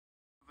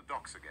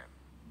docks again.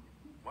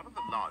 One of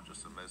the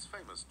largest and most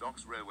famous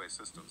docks railway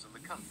systems in the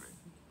country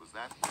was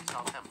that in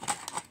Southampton,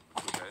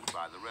 which was owned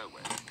by the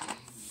railway.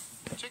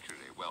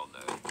 Particularly well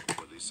known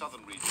were the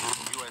Southern Region's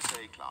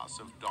USA class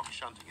of dock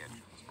shunting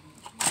engines,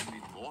 which had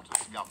been bought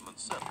as government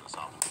surplus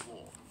after the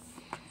war.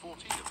 14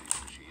 of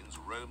these machines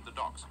roamed the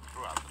docks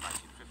throughout the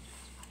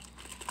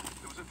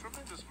 1950s. There was a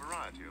tremendous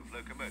variety of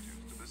locomotives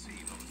to be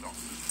seen on the dock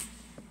system,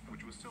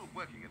 which was still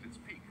working at its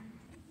peak.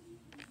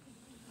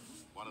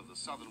 One of the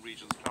Southern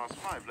Region's Class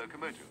 5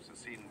 locomotives is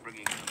seen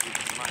bringing a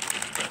light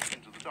express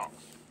into the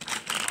docks.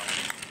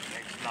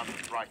 Ex-London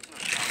Brighton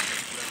and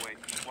South Railway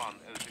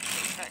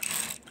E1060 tank.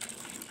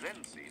 It was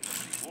then seen at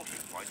the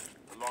watering point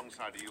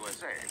alongside a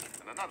USA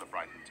and another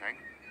Brighton tank,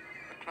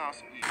 a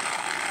Class E.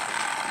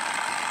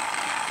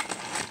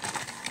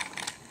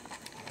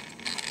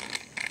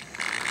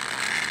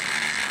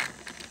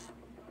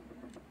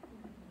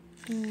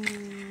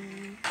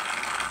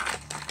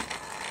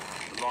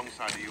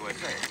 Alongside the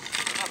USA,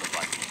 another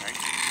Brighton tank.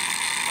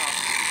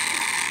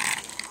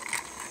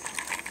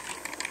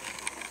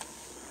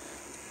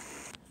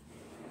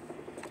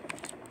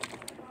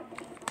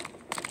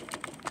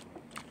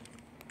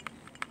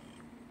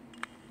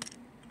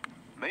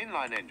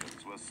 Mainline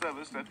engines were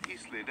serviced at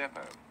Eastleigh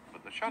Depot,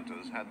 but the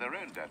shunters had their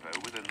own depot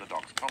within the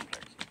docks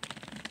complex.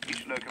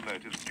 Each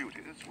locomotive's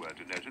duties were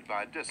denoted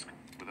by a disc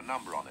with a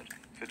number on it,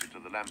 fitted to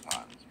the lamp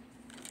irons.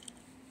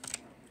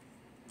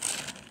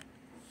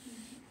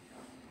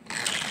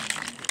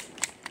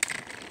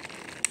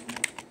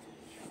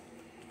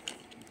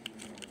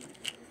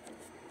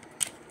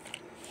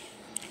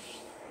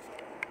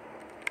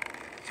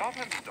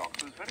 Southampton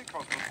Docks was very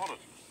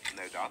cosmopolitan.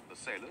 No doubt the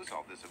sailors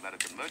of this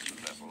American merchant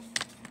vessel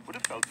would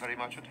have felt very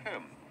much at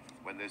home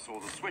when they saw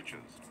the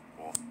switches,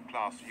 or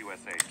Class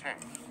USA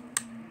tanks.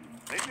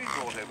 They'd been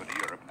brought over to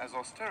Europe as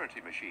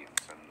austerity machines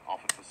and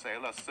offered for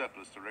sale as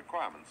surplus to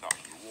requirements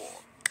after the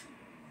war.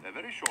 Their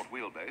very short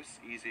wheelbase,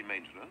 easy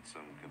maintenance,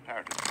 and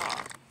comparative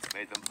power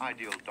made them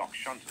ideal dock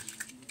shunters.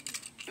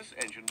 This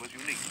engine was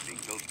unique, being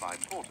built by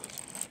porters,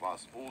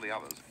 whilst all the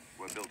others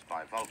were built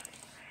by Vulcan.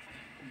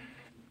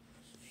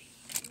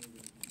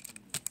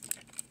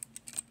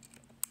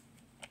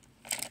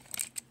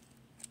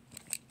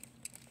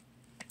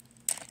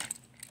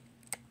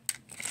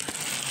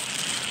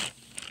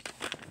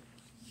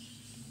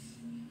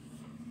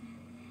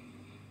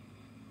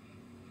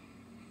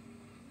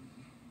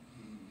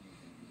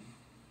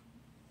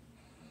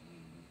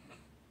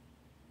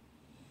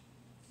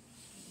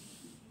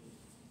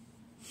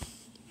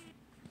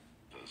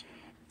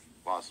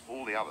 Whilst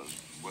all the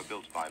others were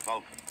built by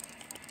Vulcan.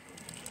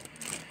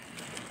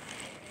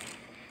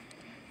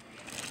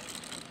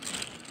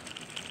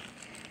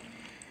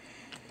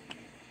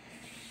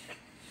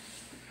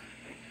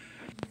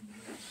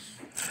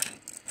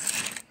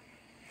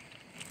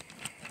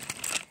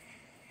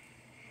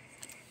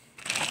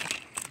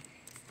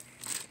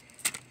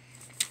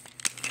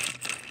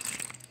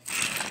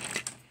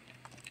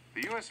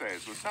 The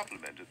USAs were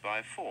supplemented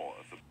by 4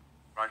 of the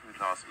Brighton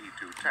Class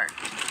E2 tanks,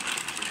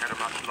 which had a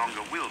much longer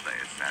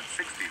wheelbase at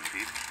 16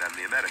 feet than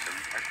the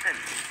Americans at 10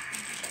 feet.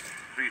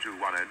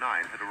 32109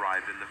 had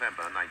arrived in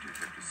November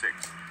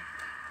 1956.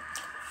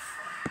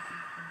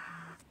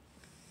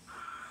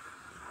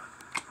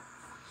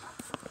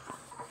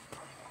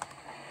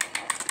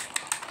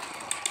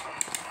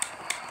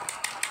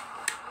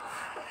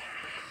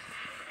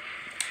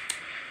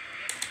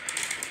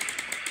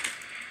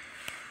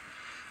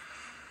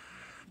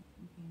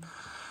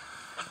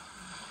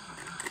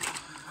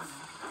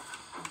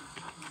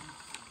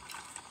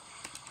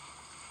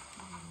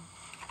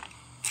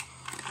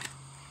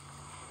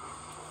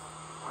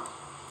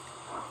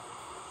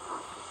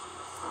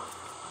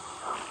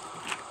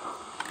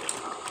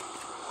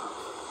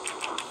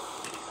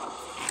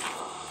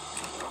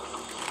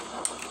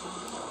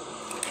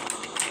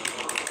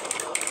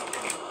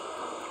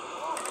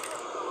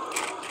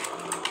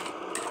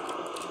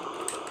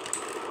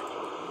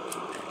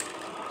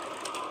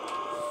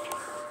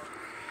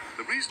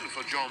 The reason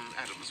for John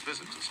Adams'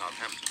 visit to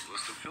Southampton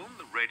was to film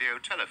the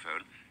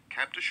radio-telephone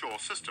cab-to-shore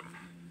system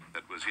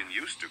that was in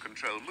use to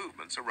control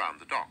movements around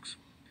the docks.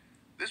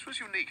 This was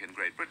unique in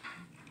Great Britain.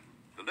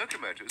 The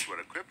locomotives were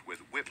equipped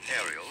with whip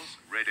aerials,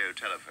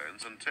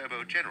 radio-telephones and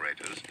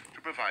turbo-generators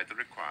to provide the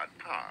required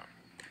power.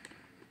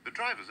 The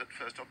drivers at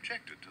first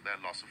objected to their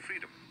loss of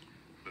freedom,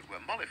 but were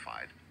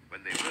mollified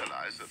when they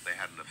realized that they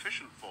had an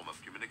efficient form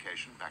of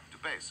communication back to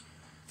base.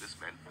 This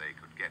meant they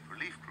could get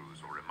relief crews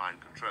or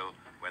remind control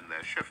when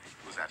their shift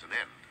was at an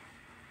end.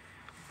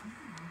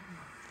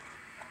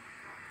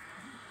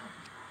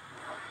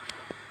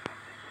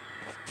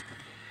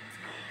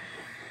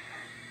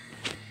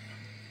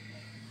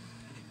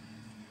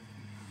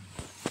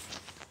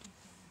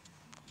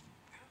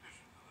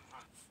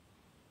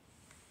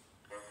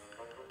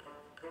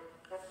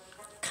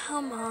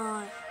 Come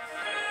on.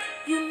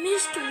 You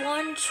missed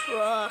one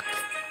truck.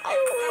 I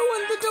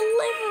ruined the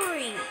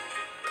delivery.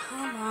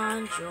 Come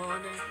on,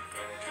 Jordan.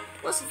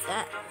 Wasn't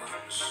that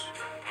much.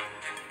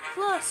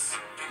 Plus,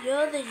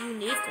 you're the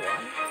unique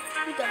one.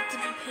 You got to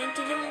be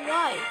painted in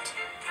white. white.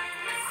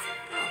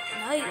 Oh,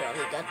 now you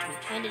only got to be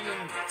painted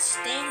in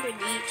standard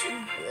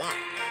E2 black.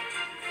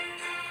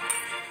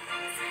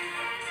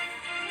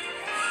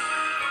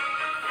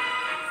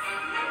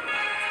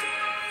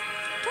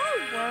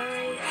 Don't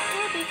worry,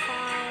 it'll be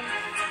fine.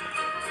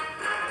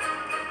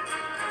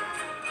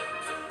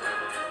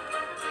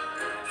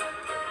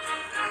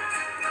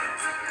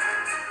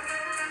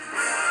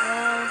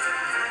 Well,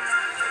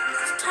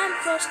 it's time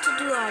for us to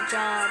do our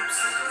jobs.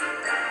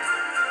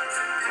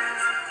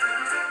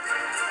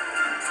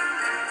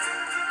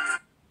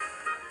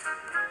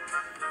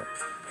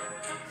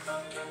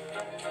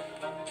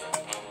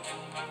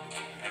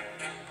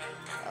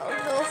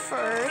 I'll go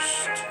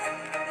first.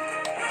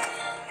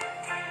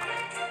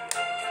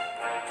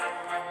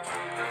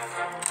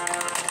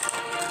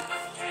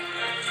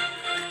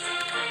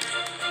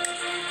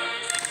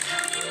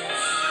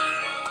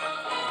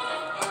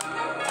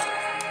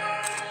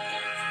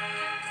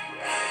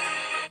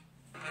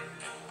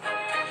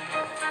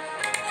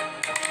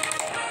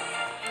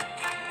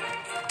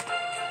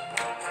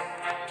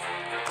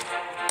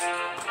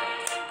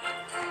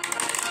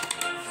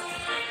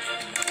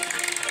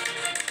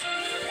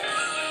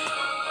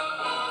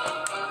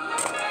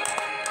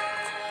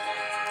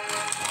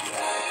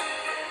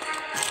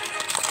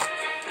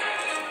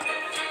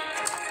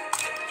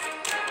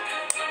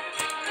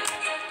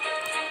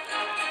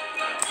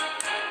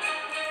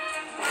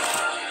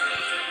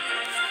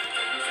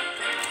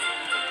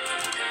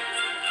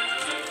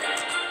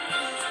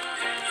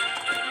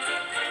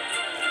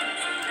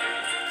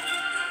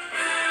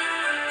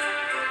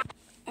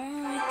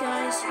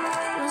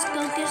 Let's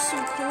go get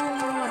some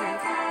cold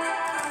water.